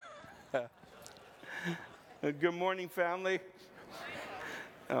Good morning, family.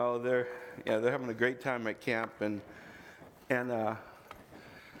 Oh, they're having a great time at camp, and uh,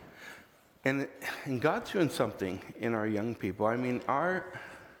 and and God's doing something in our young people. I mean, our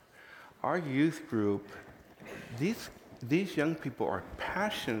youth group, these young people are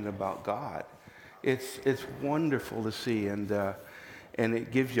passionate about God. It's wonderful to see, and it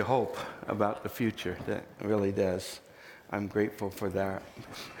gives you hope about the future. That really does. I'm grateful for that.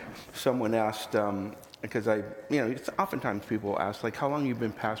 Someone asked, because it's oftentimes people ask, like, how long you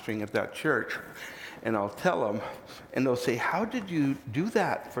been pastoring at that church? And I'll tell them, and they'll say, how did you do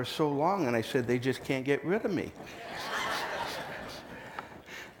that for so long? And I said, they just can't get rid of me.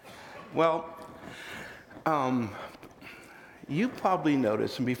 Well, you probably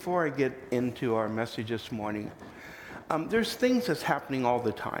noticed, and before I get into our message this morning, there's things that's happening all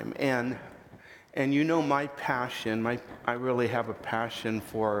the time, and you know my passion. I really have a passion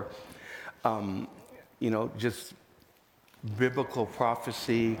for, just biblical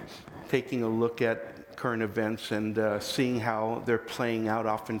prophecy, taking a look at current events and seeing how they're playing out.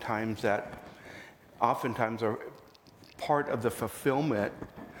 Oftentimes are part of the fulfillment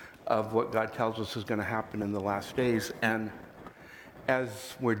of what God tells us is going to happen in the last days. And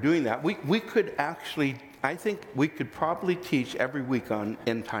as we're doing that, we could actually, I think we could probably teach every week on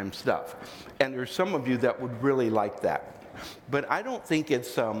end time stuff. And there's some of you that would really like that. But I don't think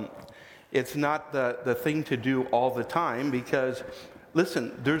it's not the thing to do all the time, because,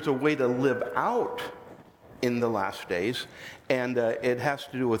 listen, there's a way to live out in the last days, and it has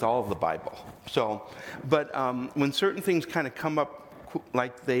to do with all of the Bible. So, but when certain things kind of come up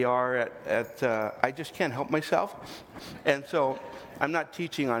like they are I just can't help myself. And so I'm not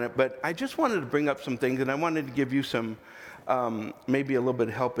teaching on it, but I just wanted to bring up some things, and I wanted to give you some, maybe a little bit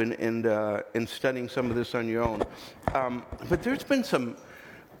of help in studying some of this on your own. But there's been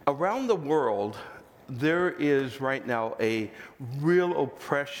around the world, there is right now a real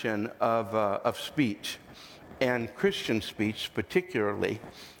oppression of speech, and Christian speech particularly,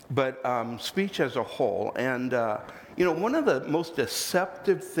 but speech as a whole. And one of the most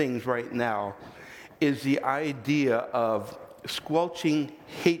deceptive things right now is the idea of squelching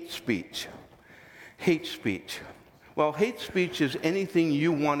hate speech. Hate speech. Well, hate speech is anything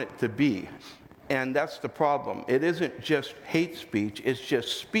you want it to be, and that's the problem. It isn't just hate speech, it's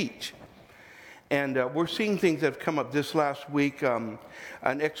just speech. And we're seeing things that have come up this last week. An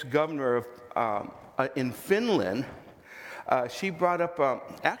ex-governor in Finland, she brought up,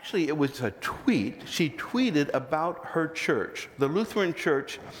 actually it was a tweet. She tweeted about her church. The Lutheran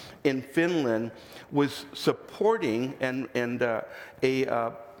Church in Finland was supporting a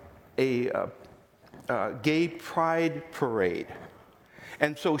gay pride parade.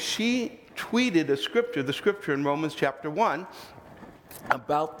 And so she tweeted the scripture in Romans chapter 1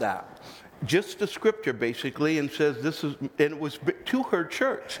 about that. Just the scripture basically, and says and it was to her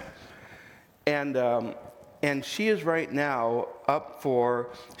church. And she is right now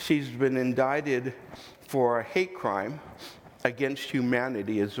she's been indicted for a hate crime against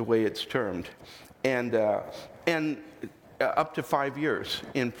humanity, is the way it's termed. And up to 5 years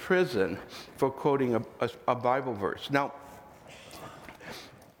in prison for quoting a Bible verse. Now,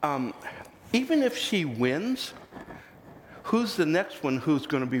 even if she wins, who's the next one who's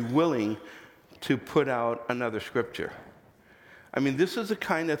going to be willing to put out another scripture? I mean, this is the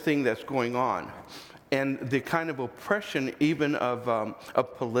kind of thing that's going on. And the kind of oppression even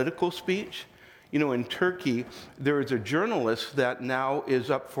of political speech. In Turkey, there is a journalist that now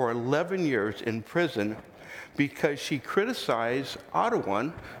is up for 11 years in prison because she criticized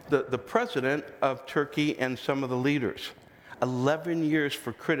Erdogan, the president of Turkey, and some of the leaders. 11 years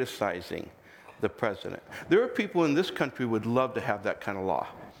for criticizing the president. There are people in this country who would love to have that kind of law.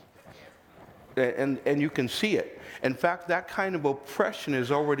 And you can see it. In fact, that kind of oppression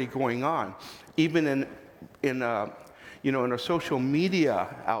is already going on, even in our social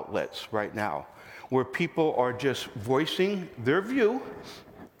media outlets right now, where people are just voicing their view,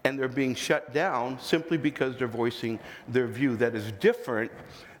 and they're being shut down simply because they're voicing their view that is different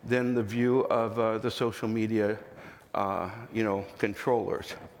than the view of the social media,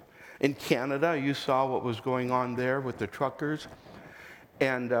 controllers. In Canada, you saw what was going on there with the truckers,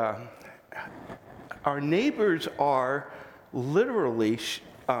 and our neighbors are literally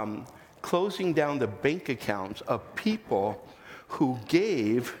closing down the bank accounts of people who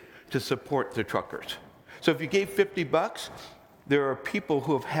gave to support the truckers. So if you gave $50, there are people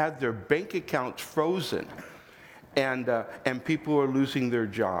who have had their bank accounts frozen, and people are losing their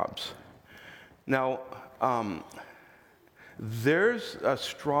jobs. Now, there's a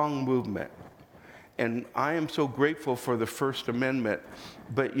strong movement, And I am so grateful for the First Amendment.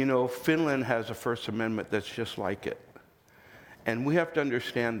 But, Finland has a First Amendment that's just like it. And we have to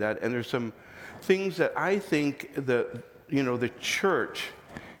understand that. And there's some things that I think the church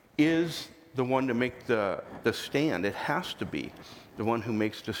is the one to make the stand. It has to be the one who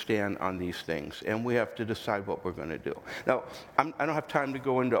makes the stand on these things. And we have to decide what we're going to do. Now, I don't have time to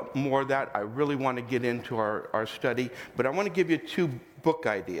go into more of that. I really want to get into our study. But I want to give you 2 book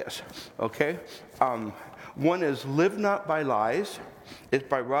ideas, okay? One is Live Not by Lies. It's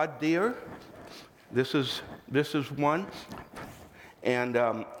by Rod Deer. This is one.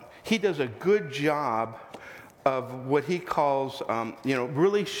 And he does a good job of what he calls,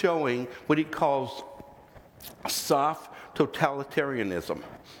 really showing what he calls soft totalitarianism.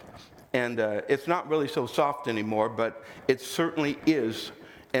 And it's not really so soft anymore, but it certainly is.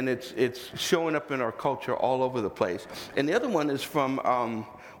 And it's showing up in our culture all over the place. And the other one is from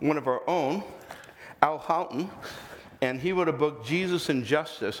one of our own, Al Houghton. And he wrote a book, Jesus and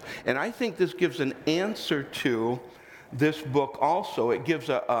Justice. And I think this gives an answer to this book also. It gives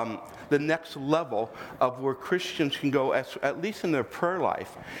the next level of where Christians can go, at least in their prayer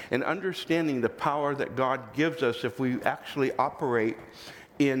life, and understanding the power that God gives us if we actually operate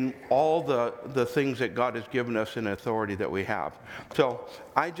in all the things that God has given us in authority that we have. So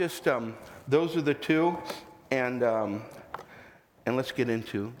I just, those are the 2, and let's get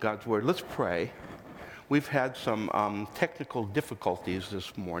into God's Word. Let's pray. We've had some technical difficulties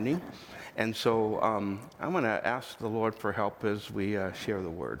this morning, and so I'm going to ask the Lord for help as we share the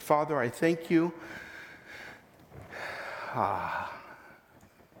Word. Father, I thank you.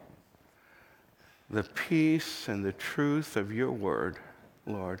 The peace and the truth of your Word,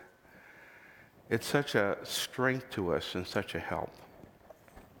 Lord, it's such a strength to us and such a help.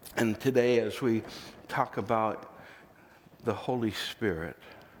 And today, as we talk about the Holy Spirit,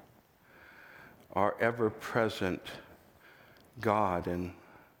 our ever-present God and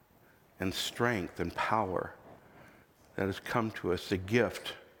strength and power that has come to us, the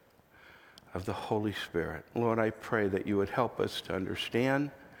gift of the Holy Spirit. Lord, I pray that you would help us to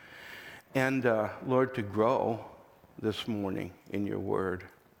understand and, Lord, to grow this morning in your word,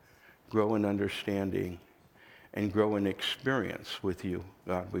 grow in understanding, and grow in experience with you.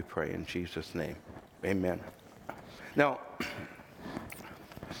 God, we pray in Jesus' name. Amen. Now,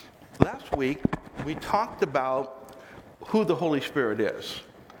 last week, we talked about who the Holy Spirit is,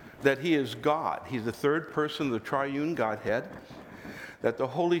 that he is God. He's the third person of the triune Godhead, that the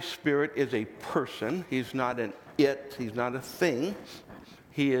Holy Spirit is a person. He's not an it. He's not a thing.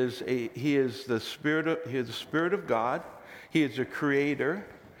 He is the Spirit of God. He is the creator.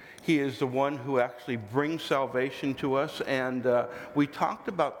 He is the one who actually brings salvation to us. And we talked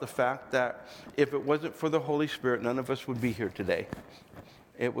about the fact that if it wasn't for the Holy Spirit, none of us would be here today.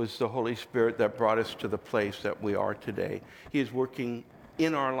 It was the Holy Spirit that brought us to the place that we are today. He is working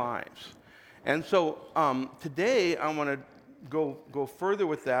in our lives. And so today I want to go further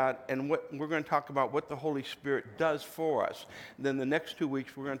with that, and we're going to talk about what the Holy Spirit does for us. And then the next 2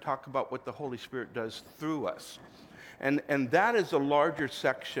 weeks we're going to talk about what the Holy Spirit does through us. And that is a larger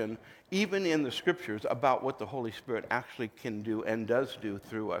section, even in the Scriptures, about what the Holy Spirit actually can do and does do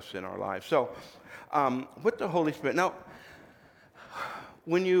through us in our lives. So what the Holy Spirit... Now,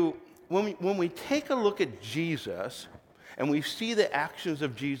 when we take a look at Jesus and we see the actions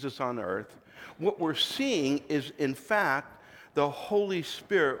of Jesus on earth, what we're seeing is, in fact, the Holy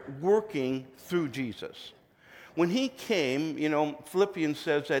Spirit working through Jesus. When he came, Philippians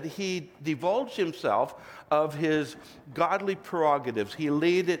says that he divulged himself of his godly prerogatives. He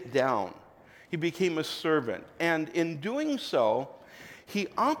laid it down. He became a servant. And in doing so, he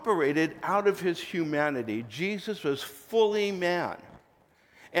operated out of his humanity. Jesus was fully man.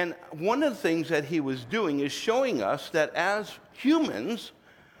 And one of the things that he was doing is showing us that as humans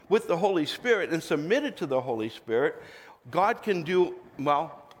with the Holy Spirit and submitted to the Holy Spirit, God can do,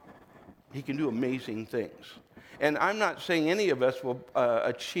 he can do amazing things. And I'm not saying any of us will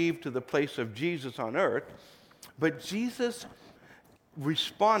achieve to the place of Jesus on earth, but Jesus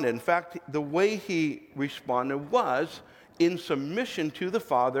responded. In fact, the way he responded was in submission to the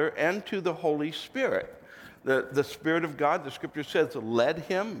Father and to the Holy Spirit. The Spirit of God, the Scripture says, led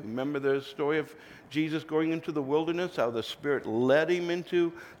him. Remember the story of Jesus going into the wilderness, how the Spirit led him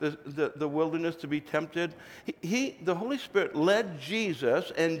into the wilderness to be tempted. The Holy Spirit led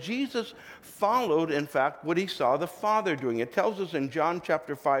Jesus, and Jesus followed, in fact, what he saw the Father doing. It tells us in John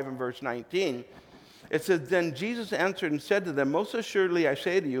chapter 5 and verse 19, it says, "Then Jesus answered and said to them, 'Most assuredly I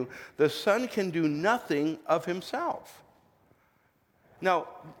say to you, the Son can do nothing of himself.'" Now,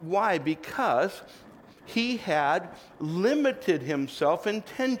 why? Because he had limited himself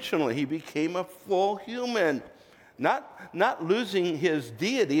intentionally. He became a full human. Not losing his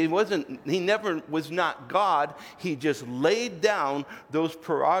deity. He never was not God. He just laid down those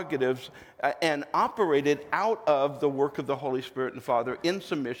prerogatives and operated out of the work of the Holy Spirit and Father in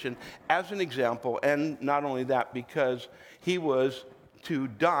submission as an example. And not only that, because he was to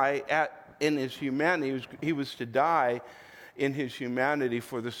die in his humanity. He was to die in his humanity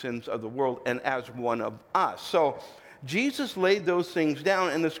for the sins of the world and as one of us. So Jesus laid those things down,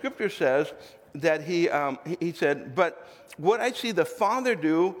 and the scripture says that he said, but what I see the Father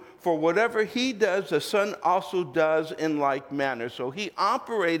do, for whatever he does, the Son also does in like manner. So he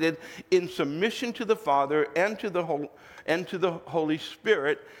operated in submission to the Father and to the Holy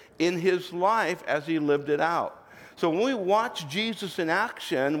Spirit in his life as he lived it out. So when we watch Jesus in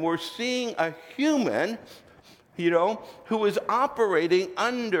action, we're seeing a human, who is operating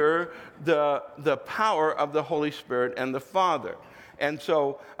under the power of the Holy Spirit and the Father. And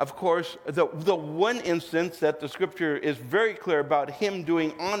so, of course, the one instance that the scripture is very clear about him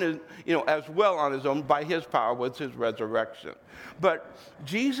doing as well on his own by his power was his resurrection. But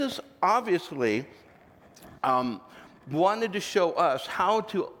Jesus obviously wanted to show us how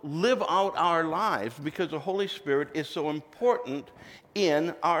to live out our lives because the Holy Spirit is so important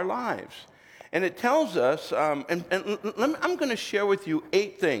in our lives. And it tells us, I'm going to share with you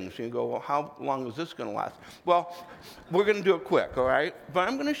 8 things. You go, well, how long is this going to last? Well, we're going to do it quick, all right? But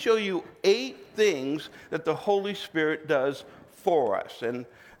I'm going to show you 8 things that the Holy Spirit does for us. And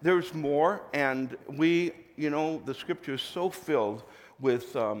there's more, and the scripture is so filled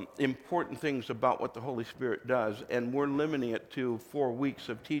with important things about what the Holy Spirit does, and we're limiting it to 4 weeks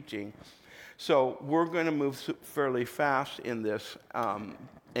of teaching. So we're going to move fairly fast in this,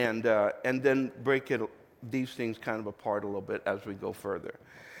 and then break these things kind of apart a little bit as we go further.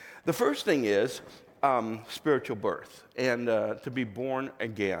 The first thing is spiritual birth and to be born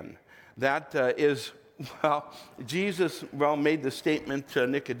again. That is, Jesus made the statement to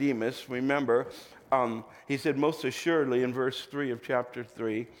Nicodemus. Remember, he said, most assuredly in verse 3 of chapter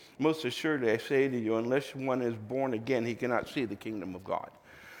 3, most assuredly I say to you, unless one is born again, he cannot see the kingdom of God.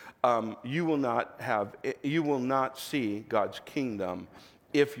 You will not see God's kingdom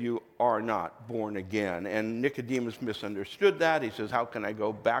if you are not born again. And Nicodemus misunderstood that. He says, how can I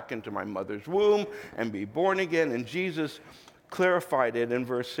go back into my mother's womb and be born again? And Jesus clarified it in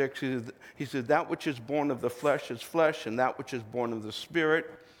verse 6. He said, that which is born of the flesh is flesh, and that which is born of the Spirit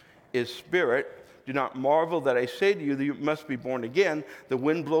is spirit. Do not marvel that I say to you that you must be born again. The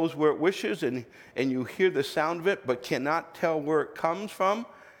wind blows where it wishes, and you hear the sound of it, but cannot tell where it comes from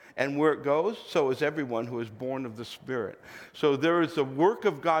and where it goes. So is everyone who is born of the Spirit. So there is a work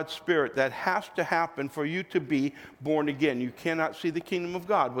of God's Spirit that has to happen for you to be born again. You cannot see the kingdom of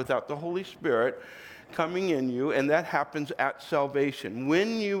God without the Holy Spirit coming in you, and that happens at salvation.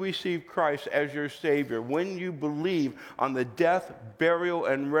 When you receive Christ as your Savior, when you believe on the death, burial,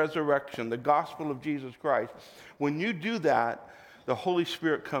 and resurrection, the gospel of Jesus Christ, when you do that, the Holy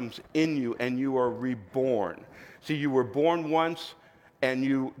Spirit comes in you and you are reborn. See, you were born once,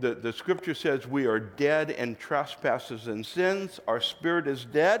 and the scripture says we are dead in trespasses and sins. Our spirit is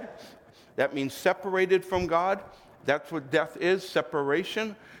dead. That means separated from God. That's what death is,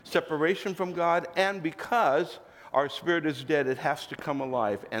 separation from God. And because our spirit is dead, it has to come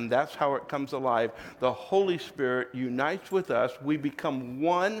alive. And that's how it comes alive. The Holy Spirit unites with us. We become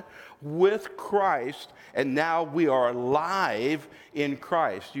one with Christ, and now we are alive in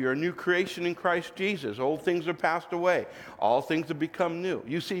Christ. You're a new creation in Christ Jesus. Old things are passed away. All things have become new.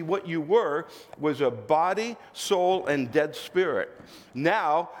 You see, what you were was a body, soul, and dead spirit.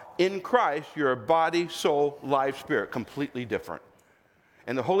 Now, in Christ, you're a body, soul, live spirit, completely different.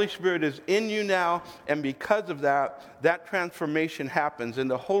 And the Holy Spirit is in you now, and because of that, that transformation happens,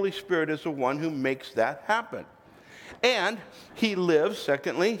 and the Holy Spirit is the one who makes that happen. And he lives,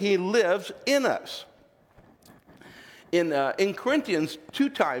 secondly, he lives in us. In Corinthians, 2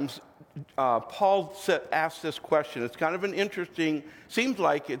 times, Paul asked this question. It's kind of an interesting, seems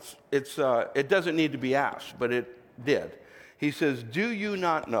like it doesn't need to be asked, but it did. He says, do you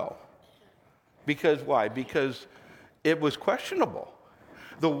not know? Because why? Because it was questionable.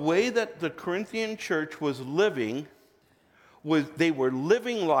 The way that the Corinthian church was living was they were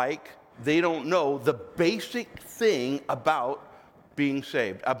living like they don't know the basic thing about being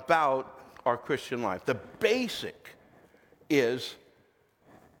saved, about our Christian life. The basic is,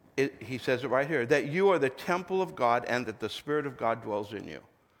 he says it right here, that you are the temple of God and that the Spirit of God dwells in you.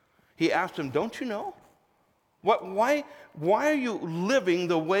 He asked them, don't you know? Why are you living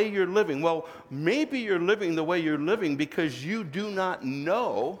the way you're living? Well, maybe you're living the way you're living because you do not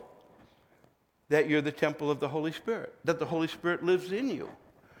know that you're the temple of the Holy Spirit, that the Holy Spirit lives in you.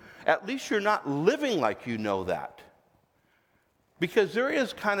 At least you're not living like you know that. Because there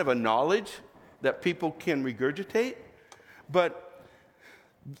is kind of a knowledge that people can regurgitate, but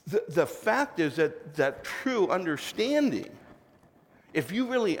the fact is that true understanding, if you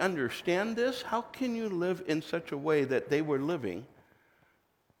really understand this, how can you live in such a way that they were living?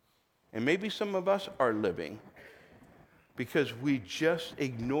 And maybe some of us are living because we just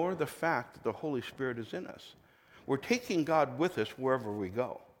ignore the fact that the Holy Spirit is in us. We're taking God with us wherever we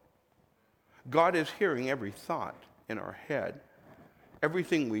go. God is hearing every thought in our head,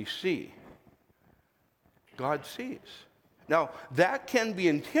 everything we see. God sees. Now, that can be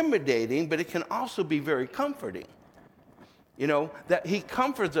intimidating, but it can also be very comforting. You know, that he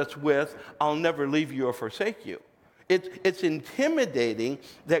comforts us with, I'll never leave you or forsake you. It's intimidating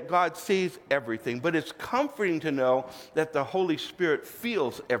that God sees everything, but it's comforting to know that the Holy Spirit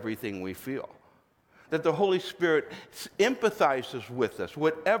feels everything we feel. That the Holy Spirit empathizes with us.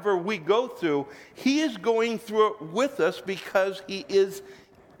 Whatever we go through, he is going through it with us because he is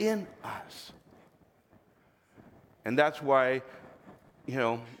in us. And that's why, you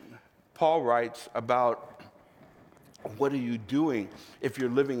know, Paul writes about what are you doing if you're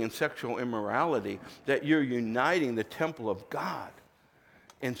living in sexual immorality, that you're uniting the temple of God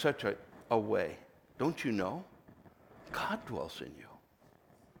in such a way. Don't you know? God dwells in you.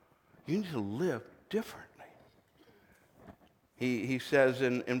 You need to live differently. He says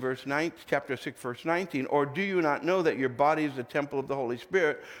in verse 9, chapter 6, verse 19, or do you not know that your body is the temple of the Holy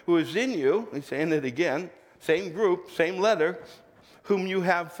Spirit who is in you? He's saying it again. Same group, same letter, whom you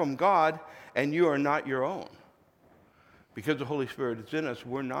have from God, and you are not your own. Because the Holy Spirit is in us,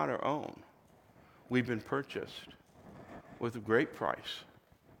 we're not our own. We've been purchased with a great price,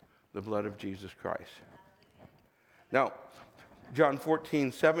 the blood of Jesus Christ. Now, John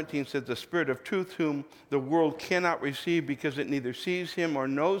 14:17 says, the Spirit of truth whom the world cannot receive because it neither sees him or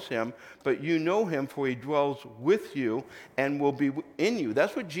knows him, but you know him, for he dwells with you and will be in you.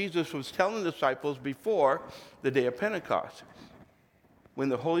 That's what Jesus was telling the disciples before the day of Pentecost, when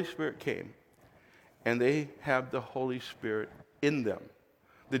the Holy Spirit came, and they have the Holy Spirit in them.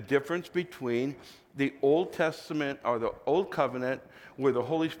 The difference between the Old Testament or the Old Covenant, where the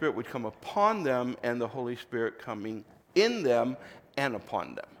Holy Spirit would come upon them, and the Holy Spirit coming in them and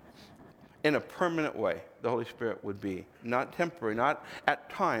upon them. In a permanent way, the Holy Spirit would be. Not temporary, not at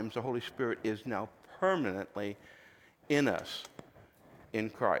times. The Holy Spirit is now permanently in us, in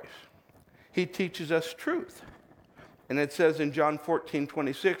Christ. He teaches us truth. And it says in John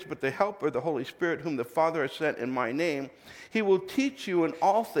 14:26, but the Helper, the Holy Spirit, whom the Father has sent in my name, he will teach you in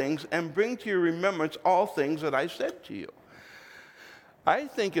all things and bring to your remembrance all things that I said to you. I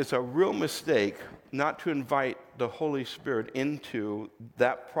think it's a real mistake not to invite the Holy Spirit into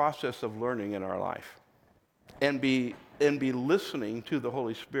that process of learning in our life and be listening to the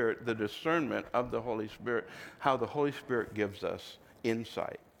Holy Spirit, the discernment of the Holy Spirit, how the Holy Spirit gives us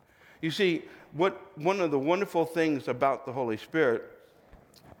insight. You see, one of the wonderful things about the Holy Spirit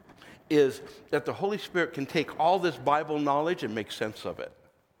is that the Holy Spirit can take all this Bible knowledge and make sense of it.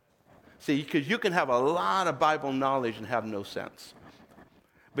 See, because you can have a lot of Bible knowledge and have no sense.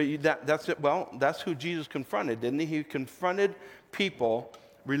 But that's it. Well, that's who Jesus confronted, didn't he? He confronted people,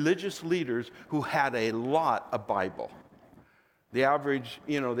 religious leaders, who had a lot of Bible. The average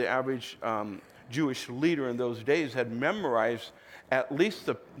Jewish leader in those days had memorized at least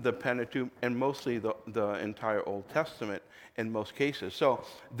the Pentateuch and mostly the entire Old Testament in most cases. So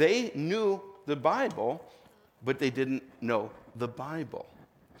they knew the Bible, but they didn't know the Bible,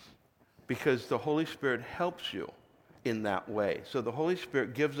 because the Holy Spirit helps you in that way. So the Holy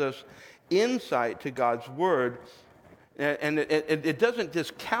Spirit gives us insight to God's Word, and it doesn't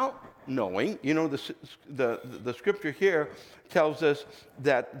discount knowing. You know, the Scripture here tells us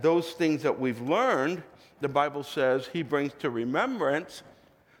that those things that we've learned, the Bible says he brings to remembrance.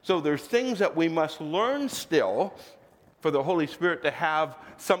 So there's things that we must learn still for the Holy Spirit to have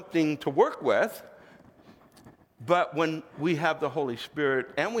something to work with. But when we have the Holy Spirit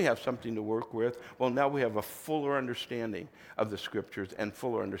and we have something to work with, well, now we have a fuller understanding of the Scriptures and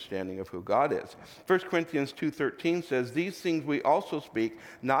fuller understanding of who God is. 1 Corinthians 2:13 says, these things we also speak,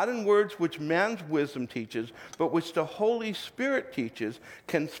 not in words which man's wisdom teaches, but which the Holy Spirit teaches,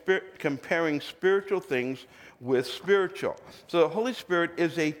 comparing spiritual things with spiritual. So the Holy Spirit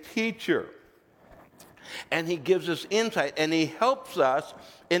is a teacher. And he gives us insight, and he helps us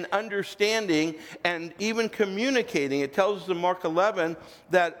in understanding and even communicating. It tells us in Mark 11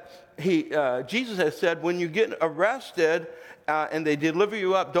 that Jesus has said, when you get arrested and they deliver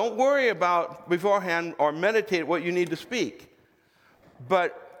you up, don't worry about beforehand or meditate what you need to speak.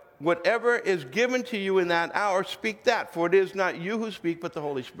 But whatever is given to you in that hour, speak that, for it is not you who speak, but the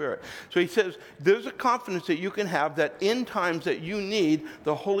Holy Spirit. So he says, there's a confidence that you can have that in times that you need,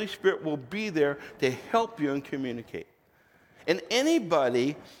 the Holy Spirit will be there to help you and communicate. And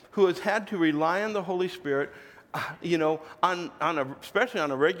anybody who has had to rely on the Holy Spirit, especially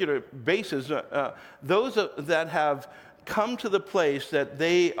on a regular basis, those that have come to the place that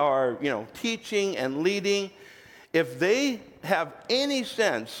they are, teaching and leading, if they have any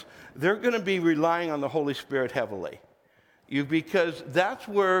sense, they're going to be relying on the Holy Spirit heavily. Because that's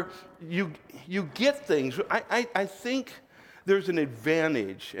where you get things. I think there's an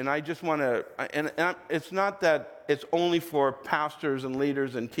advantage, and I just want to, and it's not that it's only for pastors and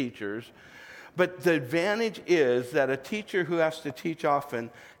leaders and teachers, but the advantage is that a teacher who has to teach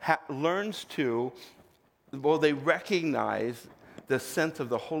often learns to, they recognize the sense of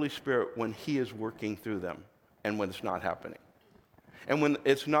the Holy Spirit when he is working through them and when it's not happening. And when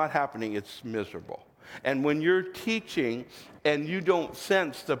it's not happening, it's miserable. And when you're teaching and you don't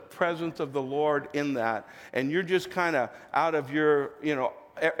sense the presence of the Lord in that, and you're just kind of out of your,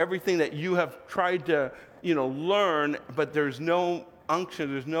 everything that you have tried to, learn, but there's no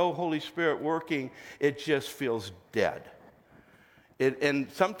unction, there's no Holy Spirit working, it just feels dead. And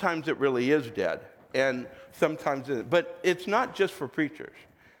sometimes it really is dead. And sometimes but it's not just for preachers.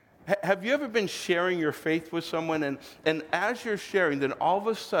 Have you ever been sharing your faith with someone, and as you're sharing, then all of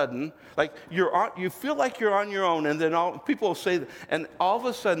a sudden, like you feel like you're on your own, and then people will say, and all of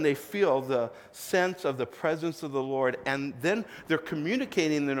a sudden they feel the sense of the presence of the Lord, and then they're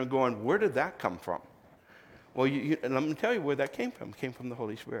communicating, and they're going, where did that come from? Well, and let me tell you where that came from. It came from the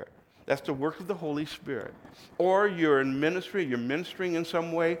Holy Spirit. That's the work of the Holy Spirit. Or you're in ministry, you're ministering in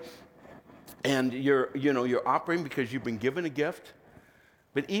some way, and you're operating because you've been given a gift.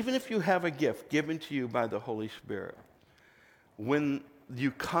 But even if you have a gift given to you by the Holy Spirit, when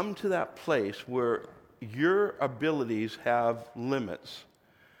you come to that place where your abilities have limits,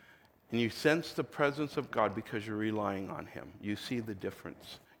 and you sense the presence of God because you're relying on him, you see the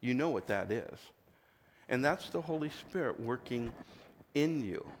difference. You know what that is. And that's the Holy Spirit working in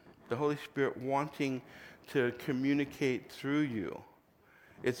you. The Holy Spirit wanting to communicate through you.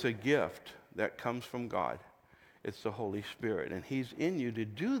 It's a gift that comes from God. It's the Holy Spirit, and he's in you to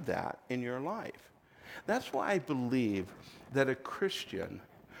do that in your life. That's why I believe that a Christian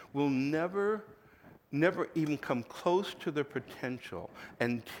will never even come close to their potential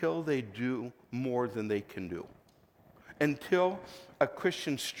until they do more than they can do. Until a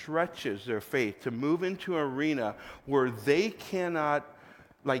Christian stretches their faith to move into an arena where they cannot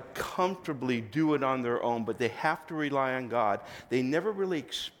comfortably do it on their own, but they have to rely on God. They never really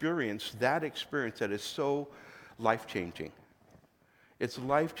experience that experience that is so life-changing. It's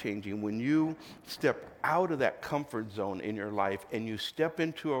life-changing when you step out of that comfort zone in your life and you step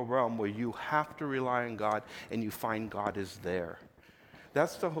into a realm where you have to rely on God and you find God is there.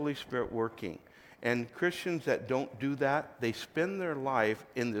 That's the Holy Spirit working. And Christians that don't do that, they spend their life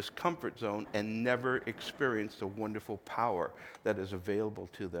in this comfort zone and never experience the wonderful power that is available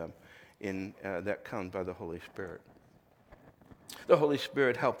to them that comes by the Holy Spirit. The Holy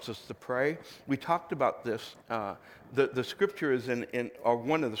Spirit helps us to pray. We talked about this. The scripture is or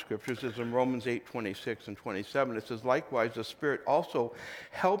one of the scriptures is in Romans 8:26 and 27. It says, likewise, the Spirit also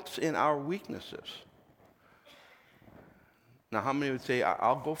helps in our weaknesses. Now, how many would say,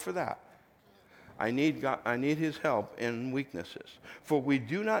 I'll go for that? I need God, I need his help in weaknesses. For we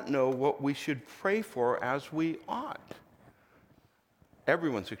do not know what we should pray for as we ought.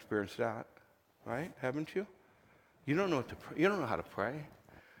 Everyone's experienced that, right? Haven't you? You don't know what to pray. You don't know how to pray.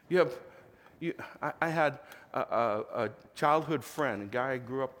 I had a childhood friend, a guy I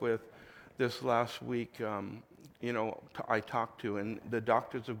grew up with this last week, I talked to, and the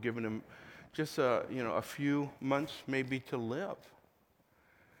doctors have given him just a few months maybe to live.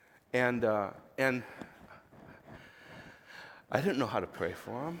 And I didn't know how to pray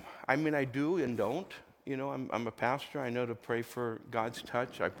for him. I mean, I do and don't. I'm a pastor. I know to pray for God's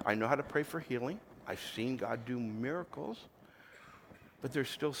touch. I know how to pray for healing. I've seen God do miracles, but there's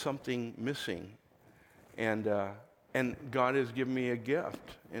still something missing. And God has given me a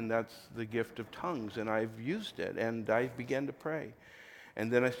gift, and that's the gift of tongues, and I've used it, and I began to pray.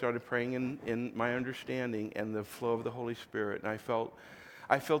 And then I started praying in my understanding and the flow of the Holy Spirit, and I felt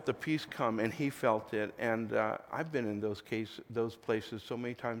the peace come, and he felt it. And I've been in those places so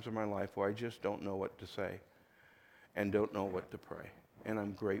many times in my life where I just don't know what to say and don't know what to pray. And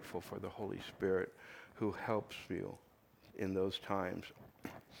I'm grateful for the Holy Spirit who helps you in those times.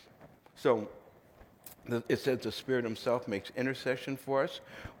 So it says the Spirit himself makes intercession for us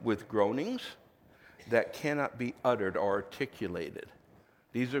with groanings that cannot be uttered or articulated.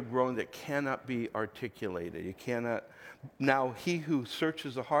 These are groans that cannot be articulated. You cannot. Now, he who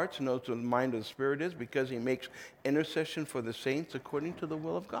searches the hearts knows what the mind of the Spirit is, because he makes intercession for the saints according to the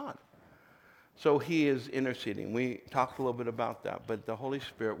will of God. So he is interceding. We talked a little bit about that, but the Holy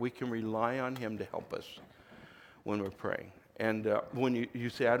Spirit, we can rely on him to help us when we're praying. And when you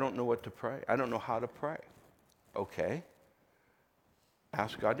say, I don't know what to pray, I don't know how to pray. Okay.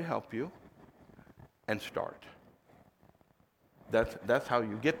 Ask God to help you and start. That's how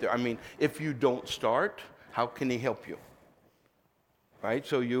you get there. I mean, if you don't start, how can he help you? Right?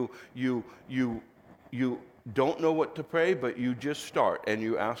 So you don't know what to pray, but you just start and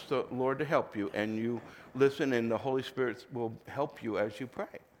you ask the Lord to help you, and you listen, and the Holy Spirit will help you as you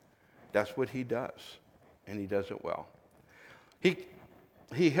pray. That's what he does, and he does it well. He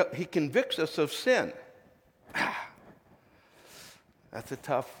convicts us of sin. That's a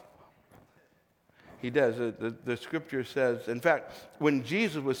tough. He does. The scripture says, in fact, when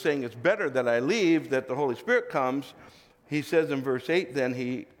Jesus was saying it's better that I leave, that the Holy Spirit comes, he says in verse 8,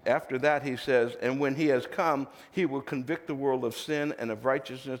 then after that he says, and when he has come, he will convict the world of sin and of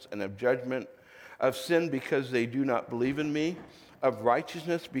righteousness and of judgment. Of sin because they do not believe in me. Of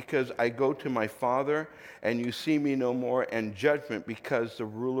righteousness because I go to my Father and you see me no more. And judgment because the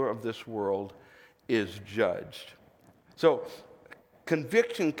ruler of this world is judged. So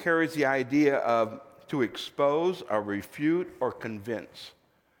conviction carries the idea of to expose or refute or convince.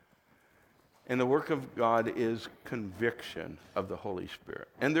 And the work of God is conviction of the Holy Spirit.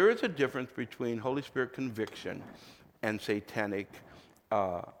 And there is a difference between Holy Spirit conviction and satanic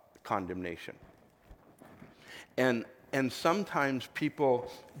condemnation. And sometimes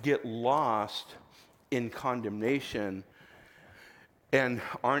people get lost in condemnation and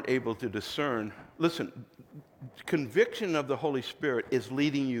aren't able to discern. Listen, conviction of the Holy Spirit is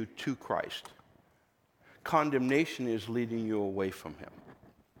leading you to Christ. Condemnation is leading you away from him,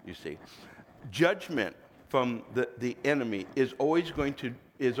 you see. Judgment from the enemy is always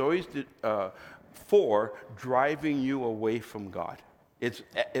for driving you away from God. It's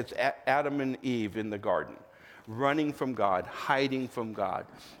Adam and Eve in the garden, running from God, hiding from God.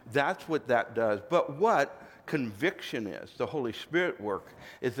 That's what that does. But what conviction is, the Holy Spirit work,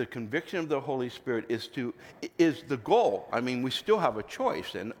 is the conviction of the Holy Spirit is the goal. I mean, we still have a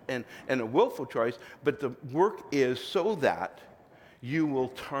choice and a willful choice, but the work is so that you will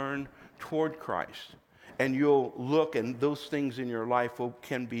turn toward Christ, and you'll look, and those things in your life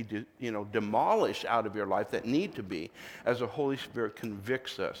can be demolished out of your life that need to be, as the Holy Spirit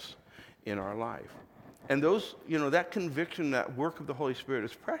convicts us in our life. And those, that conviction, that work of the Holy Spirit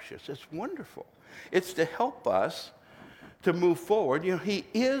is precious. It's wonderful. It's to help us to move forward. He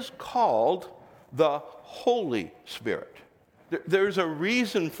is called the Holy Spirit. There's a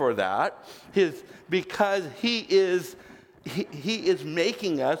reason for that, because he is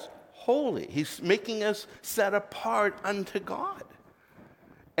making us holy. He's making us set apart unto God.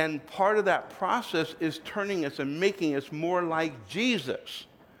 And part of that process is turning us and making us more like Jesus.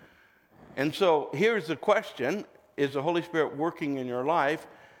 And so here's the question: is the Holy Spirit working in your life?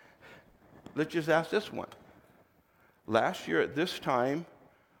 Let's just ask this one. Last year at this time,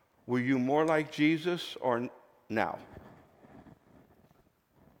 were you more like Jesus or now?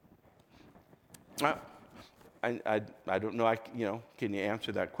 I don't know. Can you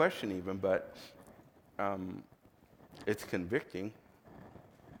answer that question even? But it's convicting.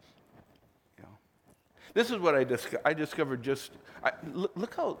 This is what I discovered.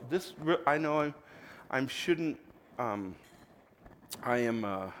 Look how this. I know I shouldn't. I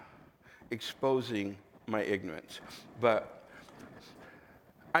am exposing my ignorance, but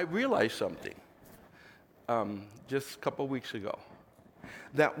I realized something just a couple weeks ago,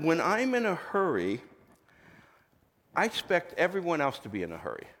 that when I'm in a hurry, I expect everyone else to be in a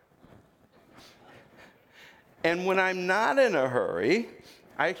hurry. And when I'm not in a hurry,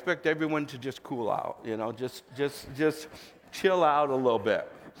 I expect everyone to just cool out, just chill out a little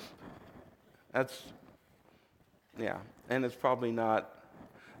bit. And it's probably not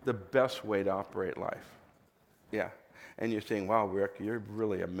the best way to operate life. Yeah. And you're saying, wow, Rick, you're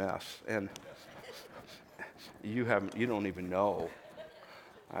really a mess. And you don't even know.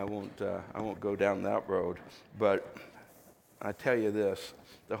 I won't go down that road. But I tell you this,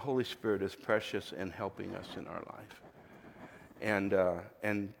 the Holy Spirit is precious in helping us in our life and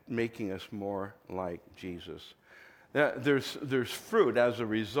making us more like Jesus. There's fruit as a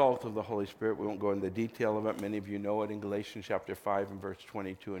result of the Holy Spirit. We won't go into the detail of it. Many of you know it in Galatians chapter 5 and verse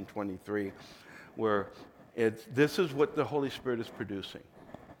 22 and 23, where this is what the Holy Spirit is producing: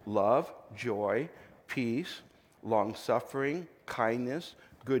 love, joy, peace, long-suffering, kindness,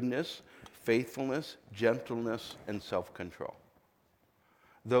 goodness, faithfulness, gentleness, and self-control.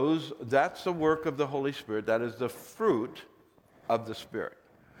 That's the work of the Holy Spirit. That is the fruit of the Spirit.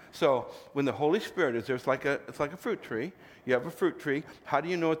 So when the Holy Spirit is there, it's like a fruit tree. You have a fruit tree. How do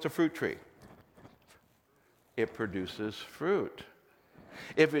you know it's a fruit tree? It produces fruit.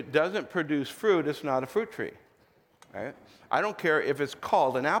 If it doesn't produce fruit, it's not a fruit tree. Right? I don't care if it's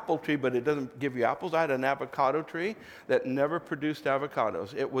called an apple tree, but it doesn't give you apples. I had an avocado tree that never produced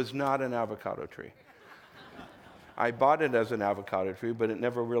avocados. It was not an avocado tree. I bought it as an avocado tree, but it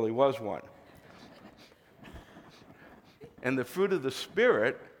never really was one. And the fruit of the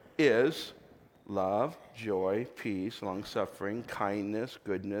Spirit is love, joy, peace, long-suffering, kindness,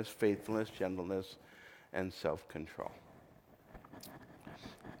 goodness, faithfulness, gentleness, and self-control.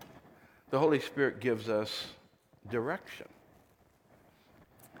 The Holy Spirit gives us direction.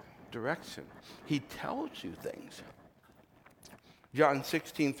 Direction. He tells you things. John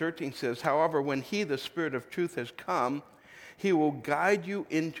 16:13 says, however, when he, the Spirit of truth, has come, he will guide you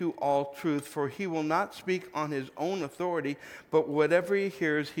into all truth, for he will not speak on his own authority, but whatever he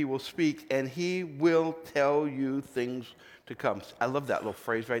hears, he will speak, and he will tell you things to come. I love that little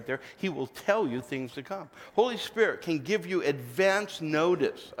phrase right there. He will tell you things to come. Holy Spirit can give you advance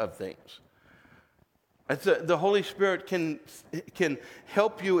notice of things. The Holy Spirit can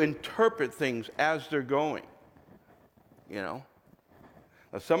help you interpret things as they're going. You know?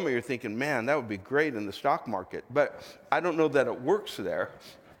 Now, some of you are thinking, man, that would be great in the stock market. But I don't know that it works there.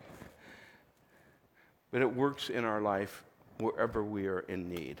 But it works in our life wherever we are in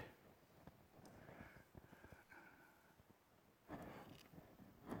need.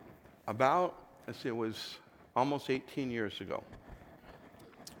 It was almost 18 years ago.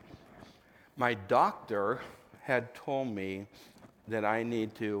 My doctor had told me that I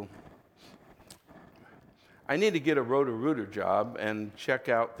need to get a Roto-Rooter job and check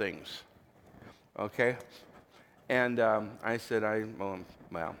out things, okay? And I said, I'm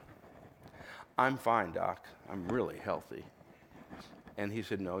fine, Doc. I'm really healthy. And he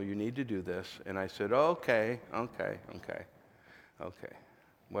said, no, you need to do this. And I said, okay.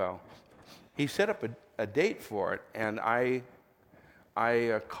 Well, he set up a date for it, and I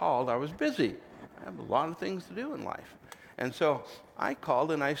called. I was busy. I have a lot of things to do in life. And so I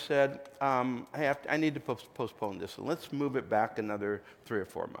called and I said, I need to postpone this. And let's move it back another 3 or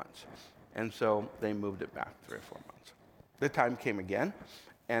 4 months. And so they moved it back 3 or 4 months. The time came again,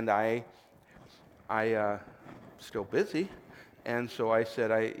 and I still busy. And so I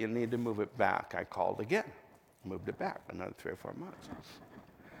said, you need to move it back. I called again, moved it back another 3 or 4 months.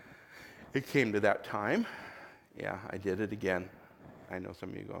 It came to that time. Yeah, I did it again. I know some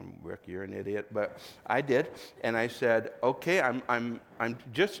of you going, Rick, you're an idiot, but I did. And I said, okay, I'm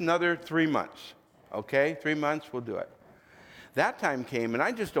just another 3 months. Okay, 3 months, we'll do it. That time came, and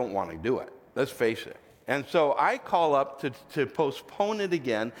I just don't want to do it. Let's face it. And so I call up to postpone it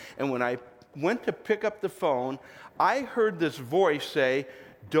again. And when I went to pick up the phone, I heard this voice say,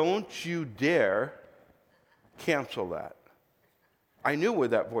 don't you dare cancel that. I knew where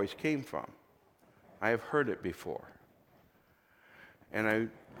that voice came from. I have heard it before. And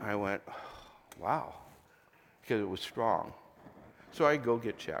I went, wow, because it was strong. So I go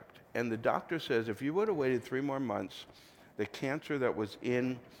get checked. And the doctor says, if you would have waited 3 more months, the cancer that was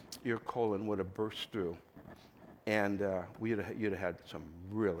in your colon would have burst through. And you'd have had some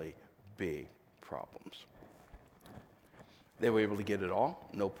really big problems. They were able to get it all,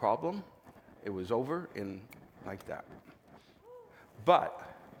 no problem. It was over in like that. But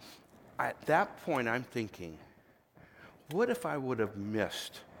at that point, I'm thinking, what if I would have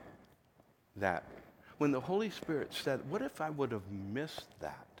missed that? When the Holy Spirit said, what if I would have missed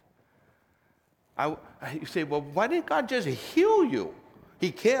that? You say, well, why didn't God just heal you?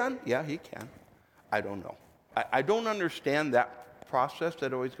 He can. Yeah, he can. I don't know. I don't understand that process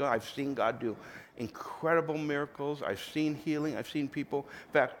that always goes. I've seen God do incredible miracles. I've seen healing. I've seen people,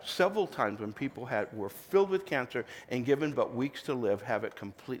 in fact, several times when people were filled with cancer and given but weeks to live, have it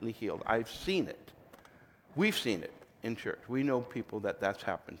completely healed. I've seen it. We've seen it in church. We know people that's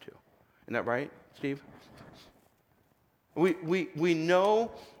happened to. Isn't that right, Steve? We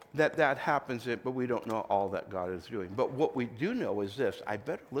know that happens, but we don't know all that God is doing. But what we do know is this: I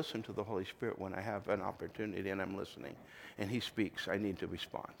better listen to the Holy Spirit when I have an opportunity and I'm listening, and He speaks. I need to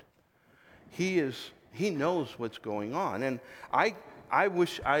respond. He knows what's going on, and I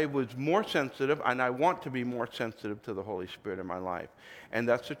wish I was more sensitive, and I want to be more sensitive to the Holy Spirit in my life. And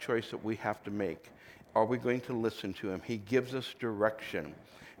that's a choice that we have to make. Are we going to listen to Him? He gives us direction.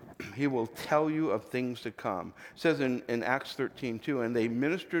 He will tell you of things to come. It says in Acts 13:2, and they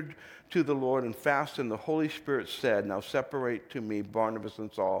ministered to the Lord and fasted, and the Holy Spirit said, now separate to me Barnabas and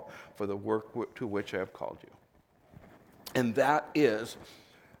Saul for the work to which I have called you. And that is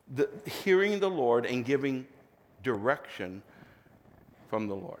hearing the Lord and giving direction from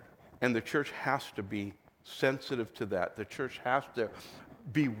the Lord. And the church has to be sensitive to that. The church has to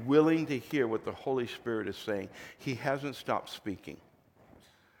be willing to hear what the Holy Spirit is saying. He hasn't stopped speaking.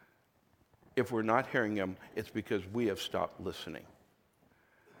 If we're not hearing him, it's because we have stopped listening.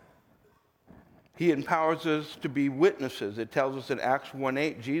 He empowers us to be witnesses. It tells us in Acts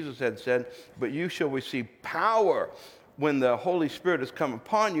 1:8, Jesus had said, "But you shall receive power when the Holy Spirit has come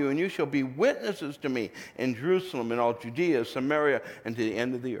upon you, and you shall be witnesses to me in Jerusalem and all Judea, Samaria, and to the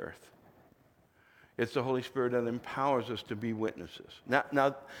end of the earth." It's the Holy Spirit that empowers us to be witnesses.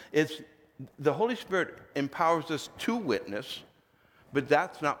 Now it's the Holy Spirit empowers us to witness, but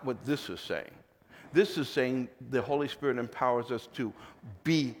that's not what this is saying. This is saying the Holy Spirit empowers us to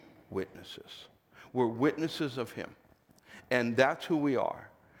be witnesses. We're witnesses of him. And that's who we are.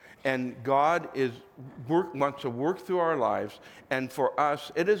 And God wants to work through our lives. And for us,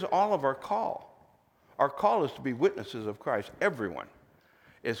 it is all of our call. Our call is to be witnesses of Christ. Everyone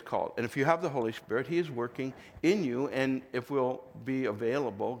is called. And if you have the Holy Spirit, he is working in you. And if we'll be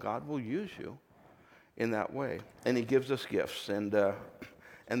available, God will use you in that way. And he gives us gifts. And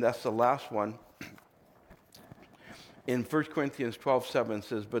that's the last one. In 1 Corinthians 12:7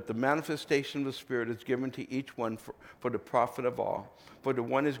 says, "But the manifestation of the Spirit is given to each one for the profit of all. For to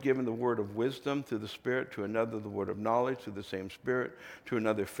one is given the word of wisdom through the Spirit, to another the word of knowledge through the same Spirit, to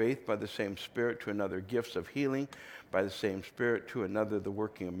another faith by the same Spirit, to another gifts of healing by the same Spirit, to another the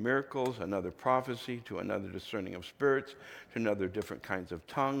working of miracles, another prophecy, to another discerning of spirits, to another different kinds of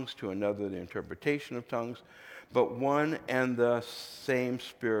tongues, to another the interpretation of tongues. But one and the same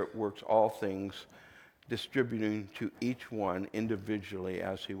Spirit works all things, distributing to each one individually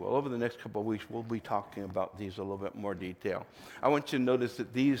as he will." Over the next couple of weeks, we'll be talking about these a little bit more detail. I want you to notice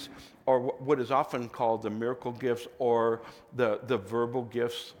that these are what is often called the miracle gifts or the verbal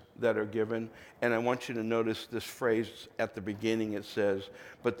gifts that are given. And I want you to notice this phrase at the beginning. It says,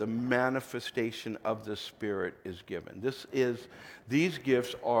 "But the manifestation of the Spirit is given." These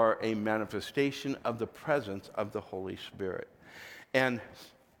gifts are a manifestation of the presence of the Holy Spirit.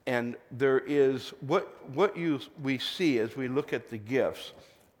 And there is we see as we look at the gifts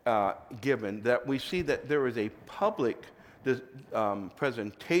given, that we see that there is a public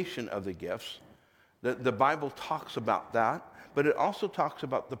presentation of the gifts. The Bible talks about that, but it also talks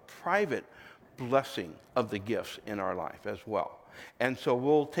about the private blessing of the gifts in our life as well. And so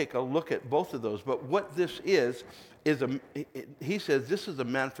we'll take a look at both of those. But what this is he says this is a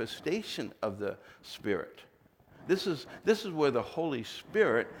manifestation of the Spirit. This is where the Holy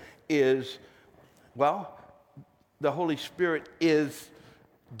Spirit is, the Holy Spirit is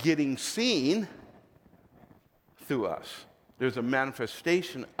getting seen through us. There's a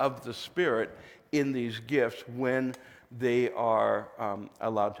manifestation of the Spirit in these gifts when they are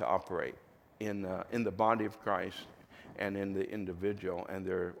allowed to operate in the body of Christ and in the individual. And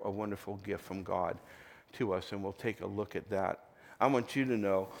they're a wonderful gift from God to us, and we'll take a look at that. I want you to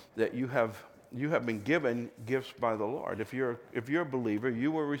know that you have been given gifts by the Lord. If you're a believer,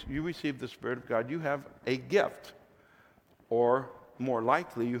 you receive the Spirit of God, you have a gift. Or more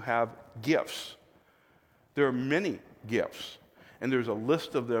likely, you have gifts. There are many gifts. And there's a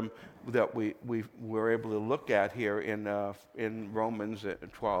list of them that we were able to look at here in Romans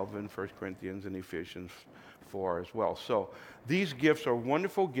 12 and 1 Corinthians and Ephesians 4 as well. So these gifts are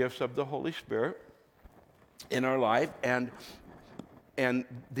wonderful gifts of the Holy Spirit in our life, and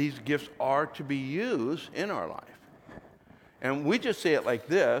these gifts are to be used in our life. And we just say it like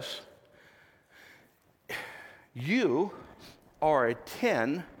this: you are a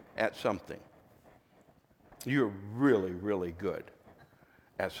 10 at something. You're really, really good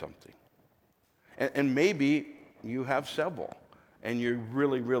at something. And maybe you have several, and you're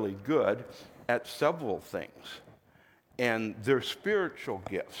really, really good at several things. And they're spiritual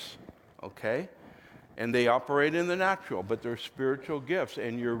gifts, okay? And they operate in the natural, but they're spiritual gifts,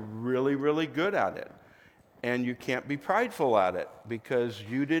 and you're really, really good at it. And you can't be prideful at it because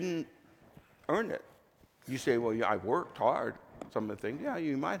you didn't earn it. You say, well, yeah, I worked hard. Some of the things, yeah,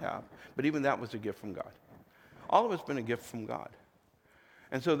 you might have. But even that was a gift from God. All of it's been a gift from God.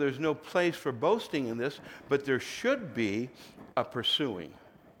 And so there's no place for boasting in this, but there should be a pursuing.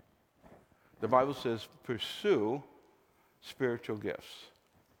 The Bible says pursue spiritual gifts.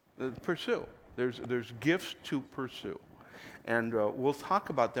 Pursue. There's gifts to pursue. And we'll talk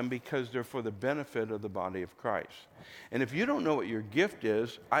about them because they're for the benefit of the body of Christ. And if you don't know what your gift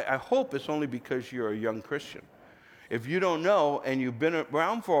is, I hope it's only because you're a young Christian. If you don't know and you've been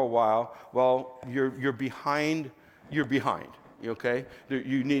around for a while, well, you're behind. You're behind, okay?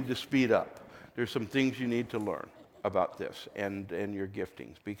 You need to speed up. There's some things you need to learn. about this and your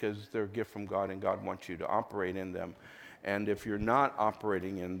giftings, because they're a gift from God and God wants you to operate in them. And if you're not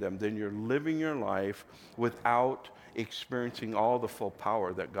operating in them, then you're living your life without experiencing all the full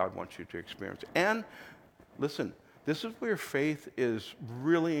power that God wants you to experience. And listen, this is where faith is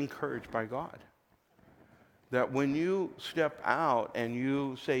really encouraged by God. That when you step out and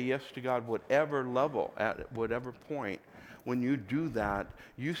you say yes to God, whatever level, at whatever point, when you do that,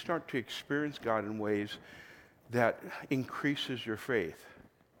 you start to experience God in ways that increases your faith.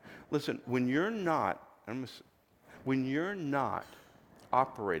 Listen, when you're not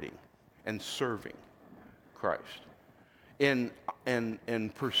operating and serving Christ in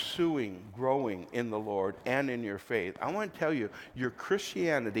pursuing, growing in the Lord and in your faith, I want to tell you, your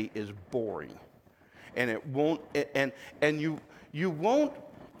Christianity is boring. And it won't, and you won't,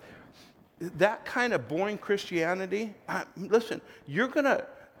 that kind of boring Christianity, listen, you're gonna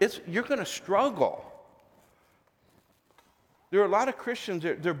struggle. There are a lot of Christians,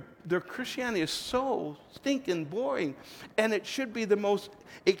 their Christianity is so stinking boring, and it should be the most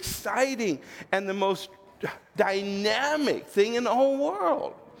exciting and the most dynamic thing in the whole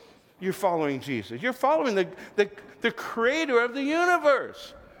world. You're following Jesus. You're following the creator of the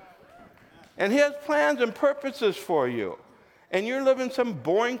universe. And he has plans and purposes for you. And you're living some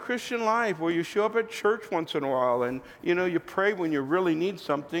boring Christian life where you show up at church once in a while and, you pray when you really need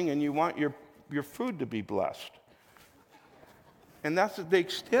something and you want your food to be blessed. And that's the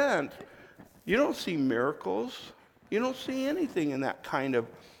extent. You don't see miracles. You don't see anything in that kind of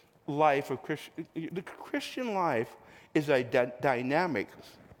life of Christian. The Christian life is a dynamic.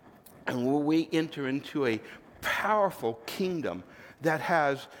 And when we enter into a powerful kingdom that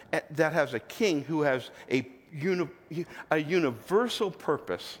has a king who has a universal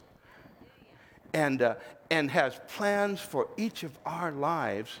purpose and has plans for each of our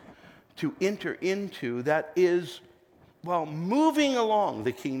lives to enter into, that is, moving along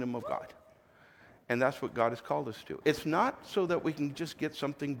the kingdom of God. And that's what God has called us to. It's not so that we can just get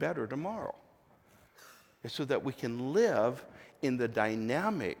something better tomorrow. It's so that we can live in the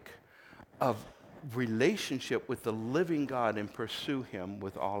dynamic of relationship with the living God and pursue him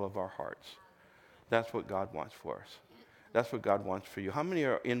with all of our hearts. That's what God wants for us. That's what God wants for you. How many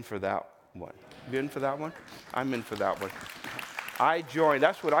are in for that one? You in for that one? I'm in for that one.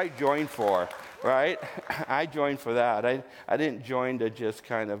 That's what I joined for, right? I joined for that. I didn't join to just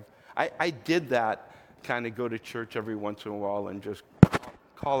kind of, I did that, kind of go to church every once in a while and just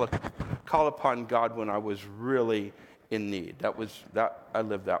call upon God when I was really in need. I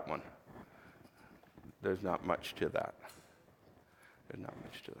lived that one. There's not much to that. There's not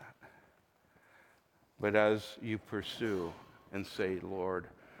much to that. But as you pursue and say, Lord,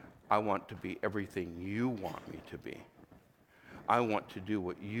 I want to be everything you want me to be. I want to do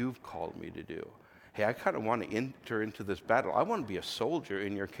what you've called me to do. Hey, I kind of want to enter into this battle. I want to be a soldier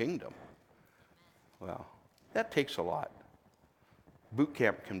in your kingdom. Well, that takes a lot. Boot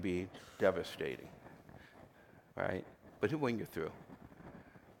camp can be devastating, right? But he'll bring you through.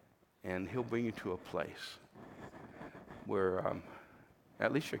 And he'll bring you to a place where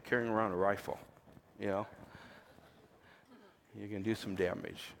at least you're carrying around a rifle, You can do some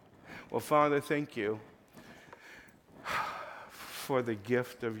damage. Well, Father, thank you for the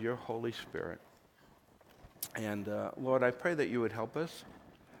gift of your Holy Spirit. And Lord, I pray that you would help us,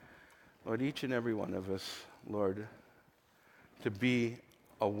 Lord, each and every one of us, Lord, to be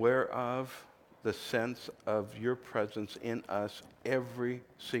aware of the sense of your presence in us every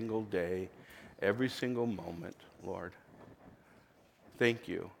single day, every single moment, Lord. Thank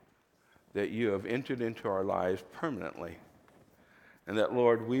you that you have entered into our lives permanently, and that,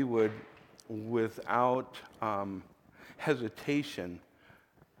 Lord, we would, without hesitation,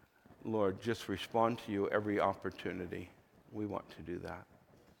 Lord, just respond to you every opportunity. We want to do that.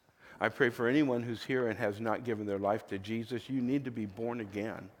 I pray for anyone who's here and has not given their life to Jesus. You need to be born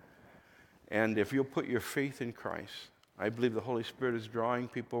again. And if you'll put your faith in Christ, I believe the Holy Spirit is drawing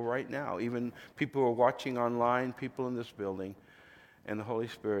people right now, even people who are watching online, people in this building, and the Holy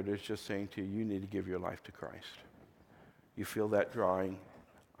Spirit is just saying to you, you need to give your life to Christ. You feel that drawing.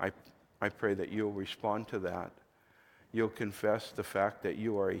 I pray that you'll respond to that. You'll confess the fact that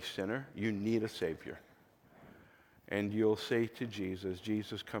you are a sinner. You need a Savior. And you'll say to Jesus,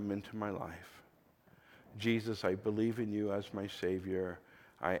 Jesus, come into my life. Jesus, I believe in you as my Savior.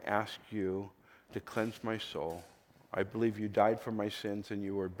 I ask you to cleanse my soul. I believe you died for my sins and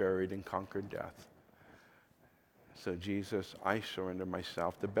you were buried and conquered death. So Jesus, I surrender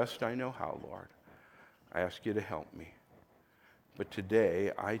myself the best I know how, Lord. I ask you to help me. But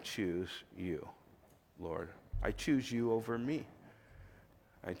today I choose you, Lord. I choose you over me.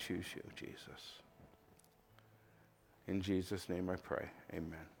 I choose you, Jesus. In Jesus' name I pray.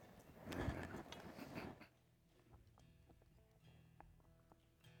 Amen. Amen.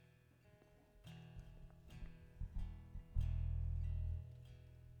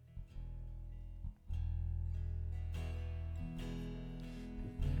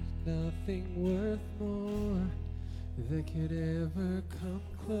 Nothing worth more that could ever come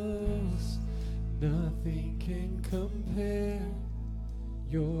close. Nothing can compare.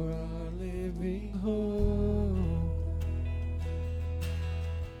 You're our living hope.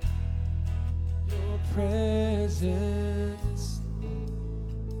 Your presence,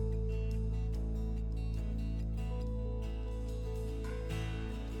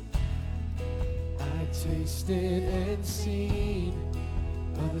 I tasted and seen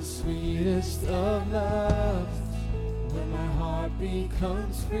of the sweetest of loves, when my heart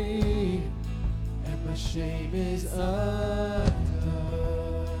becomes free and my shame is undone.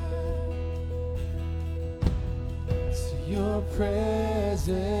 To your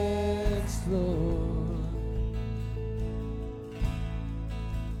presence, Lord,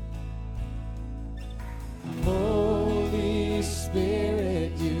 Holy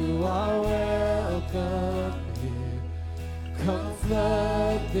Spirit, you are welcome here. Come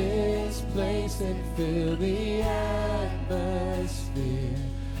flood this place and fill the atmosphere.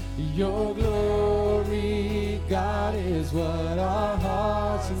 Your glory, God, is what our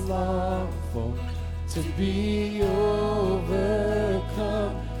hearts long for. To be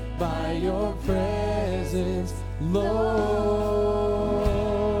overcome by your presence, Lord.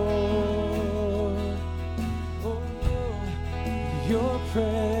 Oh, your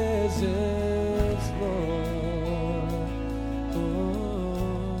presence, Lord.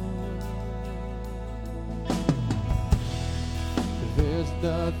 There's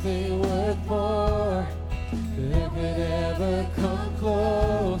nothing worth more that could ever come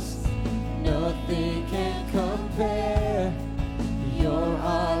close. Nothing can compare. You're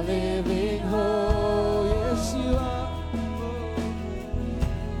our living hope. Yes, you are.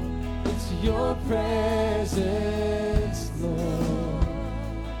 It's your presence, Lord.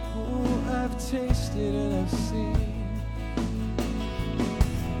 Oh, I've tasted and I've seen.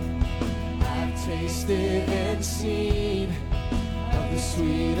 I've tasted and seen of the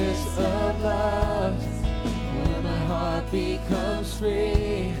sweetest of loves, when my heart becomes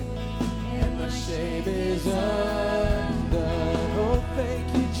free and my shame is undone. Oh, thank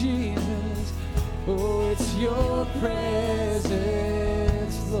you, Jesus. Oh, it's your presence,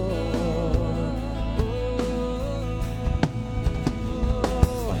 Lord.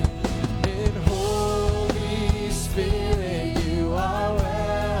 Oh, and Holy Spirit, you are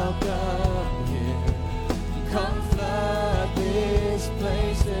welcome here. Come flood this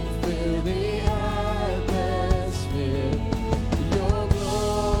place and fill the atmosphere. Your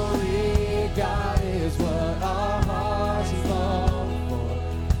glory, God, is what our hearts long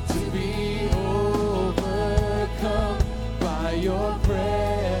for. To be overcome by your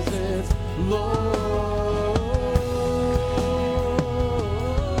presence, Lord.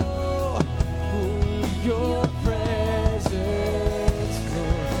 Your presence,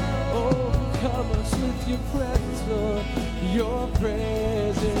 Lord. Oh, come us with your presence, Lord. Your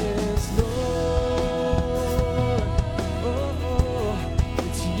presence, Lord. Oh,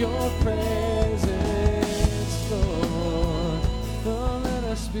 it's your presence, Lord. Oh, let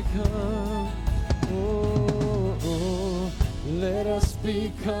us become, let us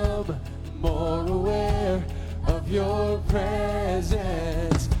become more aware of your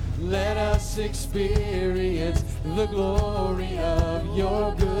presence. Let us experience the glory of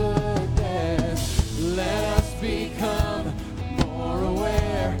your goodness. Let us become more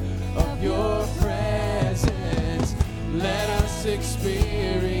aware of your presence. Let us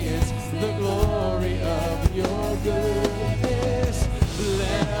experience the glory of your goodness.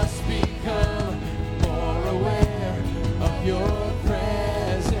 Let us become more aware of your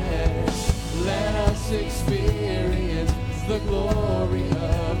presence. Let us experience the glory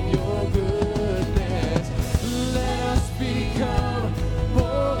of your goodness. Let us become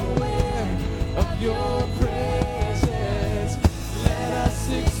more aware of your presence. Let us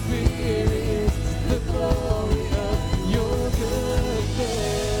experience the glory of your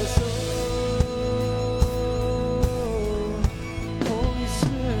goodness. Oh, Holy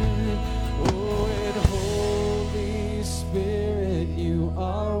Spirit, oh, and Holy Spirit, you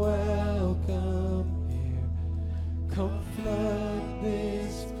are welcome here. Come flood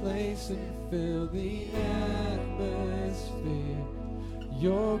this place and fill the atmosphere.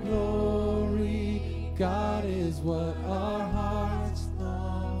 Your glory, God, is what our hearts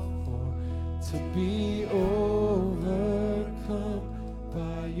long for. To be overcome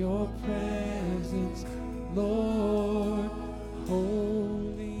by your presence, Lord.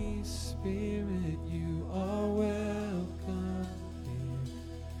 Holy Spirit, you are welcome here.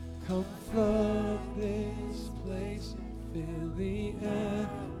 Come flood this place and fill the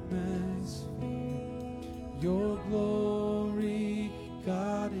atmosphere. Your glory,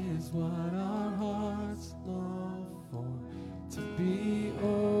 God, is what our hearts long for. To be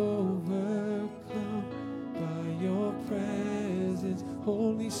overcome by your presence.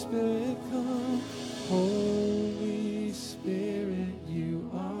 Holy Spirit, come. Holy Spirit, you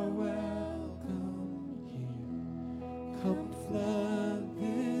are welcome here. Come flood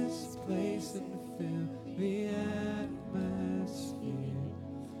this place and fill the atmosphere.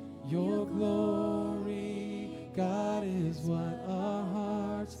 Your glory, God, is what our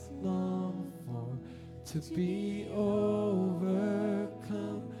hearts long for. To be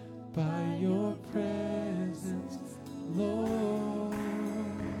overcome by your presence, Lord.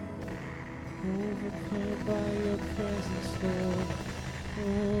 Overcome by your presence, Lord.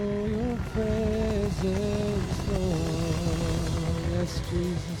 Oh, your presence, Lord. Yes,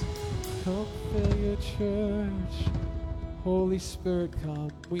 Jesus. Come fill your church. Holy Spirit, come.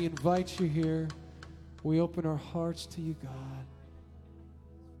 We invite you here. We open our hearts to you, God.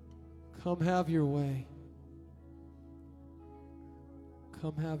 Come have your way.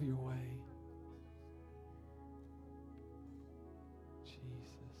 Come have your way.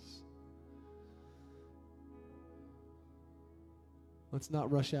 Jesus. Let's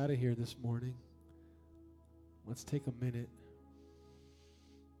not rush out of here this morning. Let's take a minute.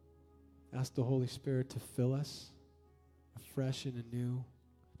 Ask the Holy Spirit to fill us afresh and anew,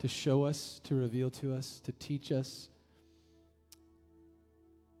 to show us, to reveal to us, to teach us.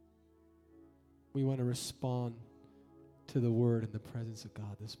 We want to respond to the word in the presence of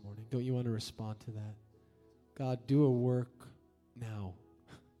God this morning. Don't you want to respond to that? God, do a work now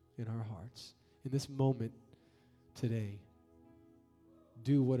in our hearts. In this moment today,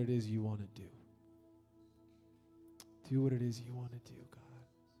 do what it is you want to do. Do what it is you want to do, God.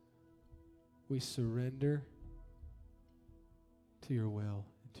 We surrender to your will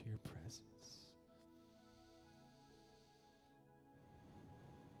and to your presence.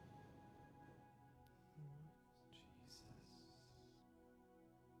 Jesus.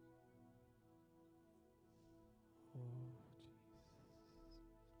 Oh,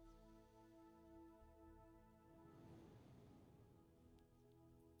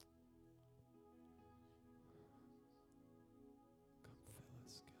 come fill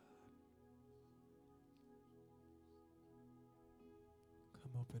us, God.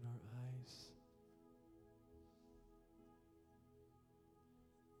 Come open our eyes.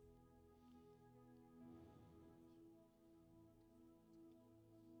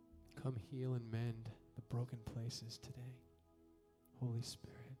 Come heal and mend the broken places today, Holy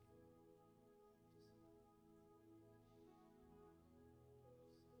Spirit.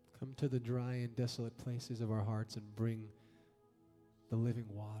 Come to the dry and desolate places of our hearts and bring the living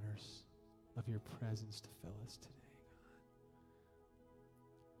waters of your presence to fill us today, God.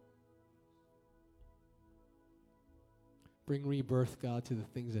 Bring rebirth, God, to the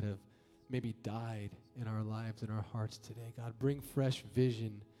things that have maybe died in our lives and our hearts today, God. Bring fresh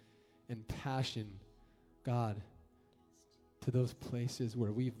vision and passion, God, to those places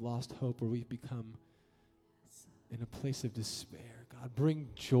where we've lost hope, where we've become in a place of despair. God, bring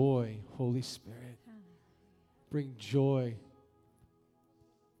joy, Holy Spirit. Bring joy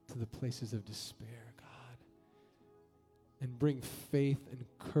to the places of despair, God. And bring faith and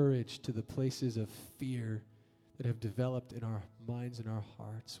courage to the places of fear that have developed in our minds and our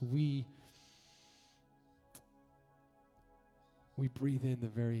hearts. We breathe in the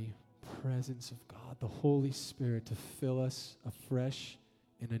very presence of God, the Holy Spirit, to fill us afresh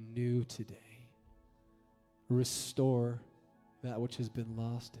and anew today. Restore that which has been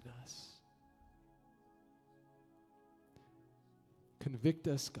lost in us. Convict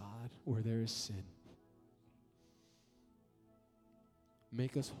us, God, where there is sin.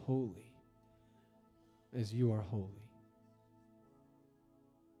 Make us holy as you are holy.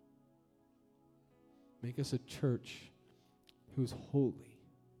 Make us a church who's holy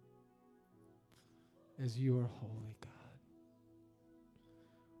as you are holy, God.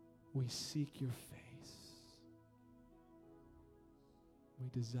 We seek your face. We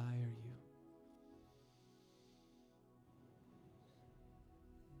desire you.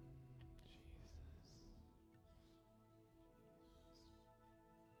 Jesus.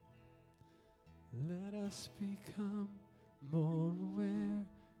 Let us become more aware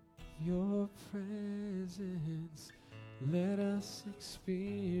of your presence. Let us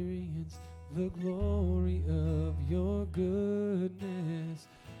experience the glory of your goodness.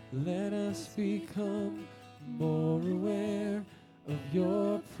 Let us become more aware of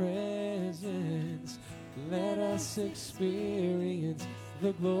your presence. Let us experience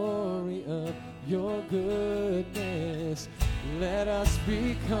the glory of your goodness. Let us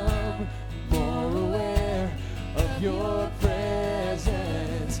become more aware of your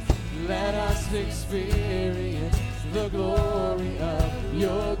presence. Let us experience the glory of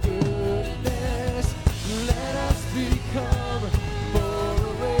your goodness. Let us become more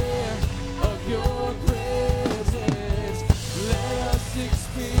aware of your presence. Let us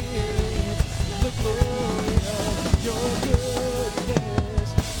experience the glory of your goodness.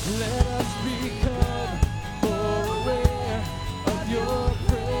 Let us become more aware of your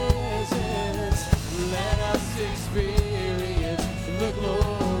presence. Let us experience the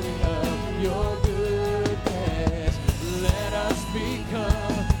glory of your goodness. Let us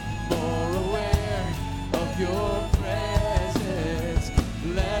become more aware of your presence.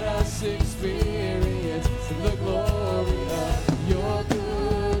 Let us experience the glory of your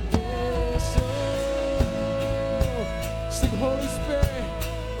goodness. Oh, sing Holy Spirit.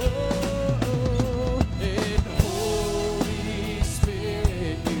 Oh, and Holy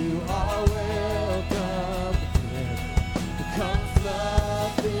Spirit, you are welcome here. Come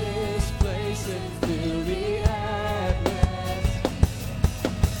flood this place and fill the atmosphere.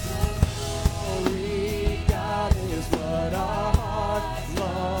 Glory, God, is what our hearts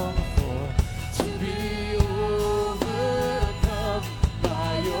long for, to be overcome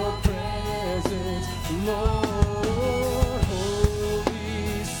by your presence, Lord.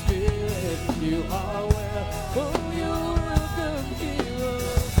 Holy Spirit, you are you're welcome here.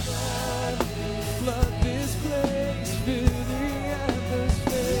 Flood this place, fill the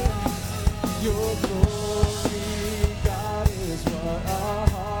atmosphere. Your glory, God, is what our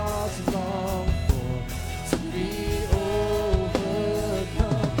hearts long for, to be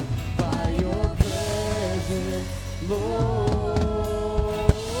overcome by your presence,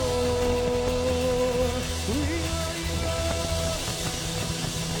 Lord. We are you.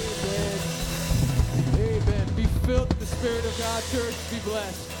 Amen. Amen. Be filled with the Spirit of God, church. Be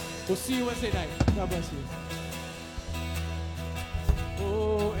blessed. We'll see you Wednesday night. God bless you.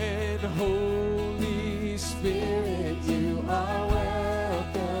 Oh, and Holy Spirit, you are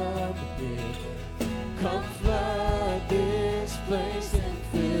welcome here. Come flood this place and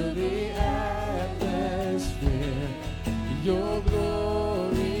fill the atmosphere. Your